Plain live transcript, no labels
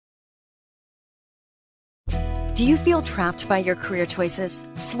Do you feel trapped by your career choices?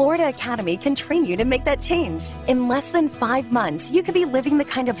 Florida Academy can train you to make that change. In less than 5 months, you could be living the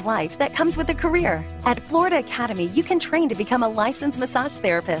kind of life that comes with a career. At Florida Academy, you can train to become a licensed massage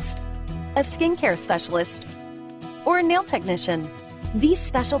therapist, a skincare specialist, or a nail technician. These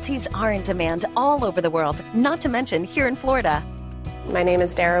specialties are in demand all over the world, not to mention here in Florida. My name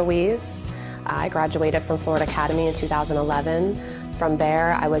is Dara Weiss. I graduated from Florida Academy in 2011. From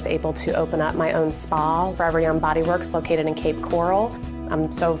there, I was able to open up my own spa, Forever Young Body Works, located in Cape Coral.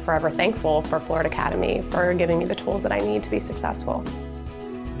 I'm so forever thankful for Florida Academy for giving me the tools that I need to be successful.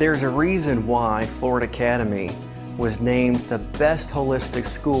 There's a reason why Florida Academy was named the best holistic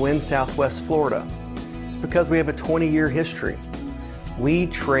school in Southwest Florida. It's because we have a 20-year history. We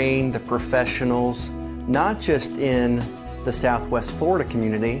train the professionals not just in the Southwest Florida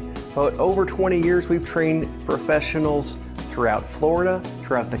community, but over 20 years we've trained professionals throughout Florida,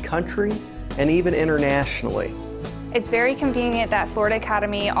 throughout the country, and even internationally. It's very convenient that Florida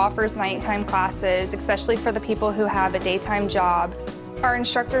Academy offers nighttime classes, especially for the people who have a daytime job. Our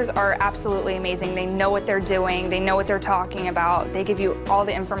instructors are absolutely amazing. They know what they're doing, they know what they're talking about. They give you all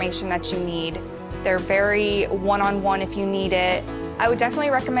the information that you need. They're very one-on-one if you need it. I would definitely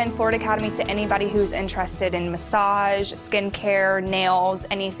recommend Florida Academy to anybody who's interested in massage, skincare, nails,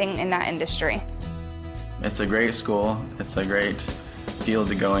 anything in that industry. It's a great school. It's a great field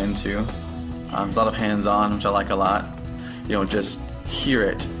to go into. There's a lot of hands-on, which I like a lot. You don't just hear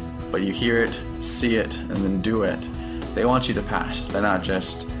it, but you hear it, see it, and then do it. They want you to pass. They're not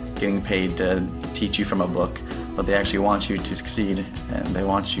just getting paid to teach you from a book, but they actually want you to succeed, and they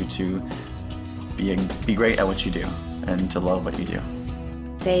want you to be great at what you do and to love what you do.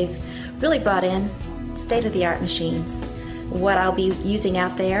 They've really brought in state-of-the-art machines. What I'll be using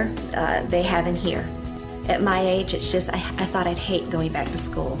out there, they have in here. At my age, it's just, I thought I'd hate going back to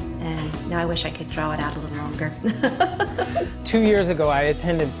school, and now I wish I could draw it out a little longer. 2 years ago, I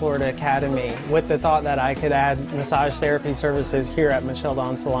attended Florida Academy with the thought that I could add massage therapy services here at Michelle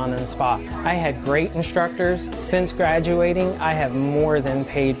Dawn Salon and Spa. I had great instructors. Since graduating, I have more than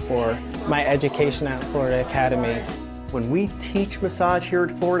paid for my education at Florida Academy. When we teach massage here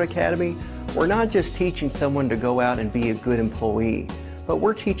at Florida Academy, we're not just teaching someone to go out and be a good employee, but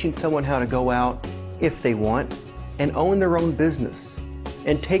we're teaching someone how to go out, if they want, and own their own business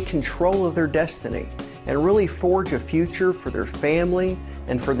and take control of their destiny and really forge a future for their family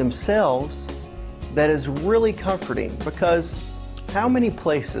and for themselves that is really comforting, because how many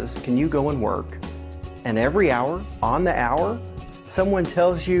places can you go and work and every hour, on the hour, someone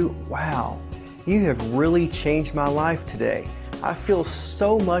tells you, wow, you have really changed my life today. I feel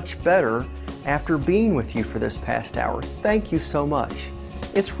so much better after being with you for this past hour. Thank you so much.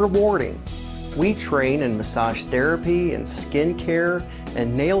 It's rewarding. We train in massage therapy and skincare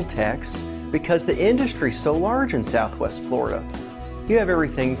and nail techs because the industry is so large in Southwest Florida. You have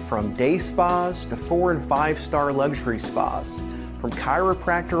everything from day spas to 4- and 5-star luxury spas, from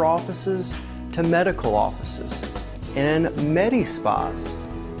chiropractor offices to medical offices, and medi-spas,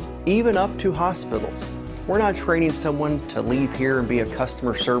 even up to hospitals. We're not training someone to leave here and be a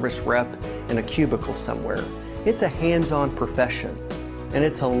customer service rep in a cubicle somewhere. It's a hands-on profession, and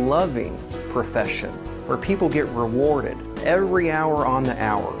it's a loving profession where people get rewarded every hour on the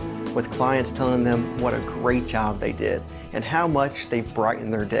hour with clients telling them what a great job they did and how much they've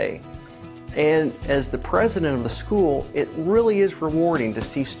brightened their day. And as the president of the school, it really is rewarding to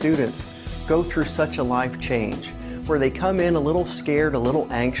see students go through such a life change where they come in a little scared, a little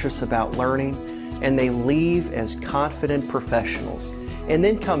anxious about learning, and they leave as confident professionals and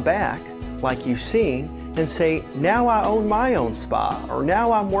then come back, like you've seen, and say, now I own my own spa, or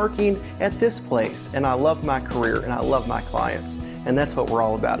now I'm working at this place and I love my career and I love my clients. And that's what we're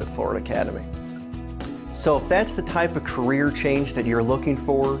all about at Florida Academy. So if that's the type of career change that you're looking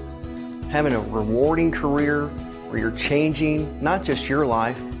for, having a rewarding career where you're changing not just your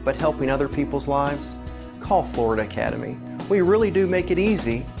life, but helping other people's lives, call Florida Academy. We really do make it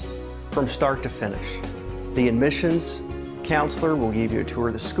easy from start to finish. The admissions counselor will give you a tour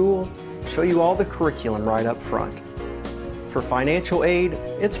of the school, show you all the curriculum right up front. For financial aid,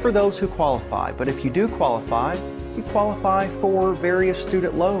 it's for those who qualify, but if you do qualify, you qualify for various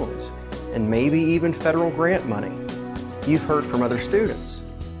student loans and maybe even federal grant money. You've heard from other students,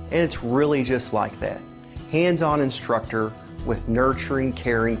 and it's really just like that. Hands-on instructor with nurturing,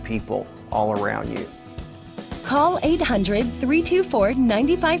 caring people all around you. Call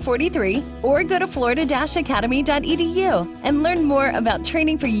 800-324-9543 or go to florida-academy.edu and learn more about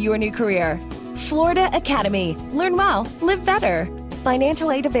training for your new career. Florida Academy. Learn well, live better.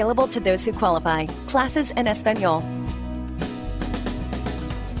 Financial aid available to those who qualify. Classes en español.